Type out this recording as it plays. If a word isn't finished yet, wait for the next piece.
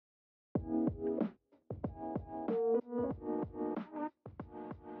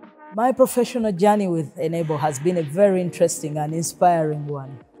My professional journey with Enabel has been a very interesting and inspiring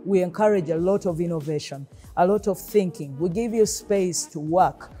one. We encourage a lot of innovation, a lot of thinking. We give you space to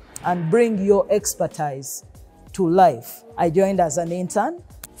work and bring your expertise to life. I joined as an intern,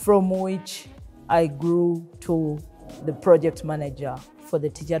 from which I grew to the project manager for the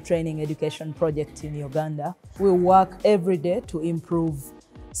teacher training education project in Uganda. We work every day to improve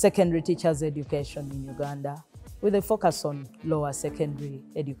secondary teachers' education in Uganda, with a focus on lower secondary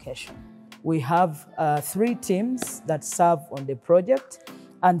education. We have 3 teams that serve on the project,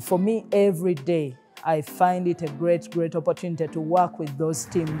 and for me, every day, I find it a great opportunity to work with those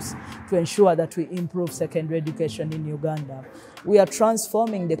teams to ensure that we improve secondary education in Uganda. We are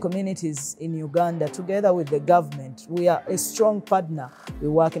transforming the communities in Uganda together with the government. We are a strong partner. We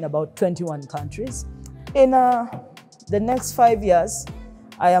work in about 21 countries. In the next 5 years,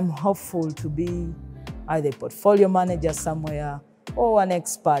 I am hopeful to be either a portfolio manager somewhere or an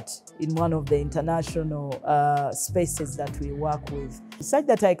expert in one of the international spaces that we work with, such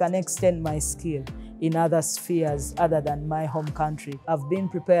that I can extend my skill in other spheres other than my home country. I've been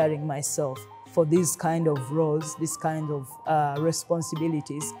preparing myself for these kind of roles, these kind of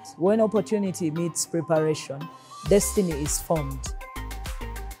responsibilities. When opportunity meets preparation, destiny is formed.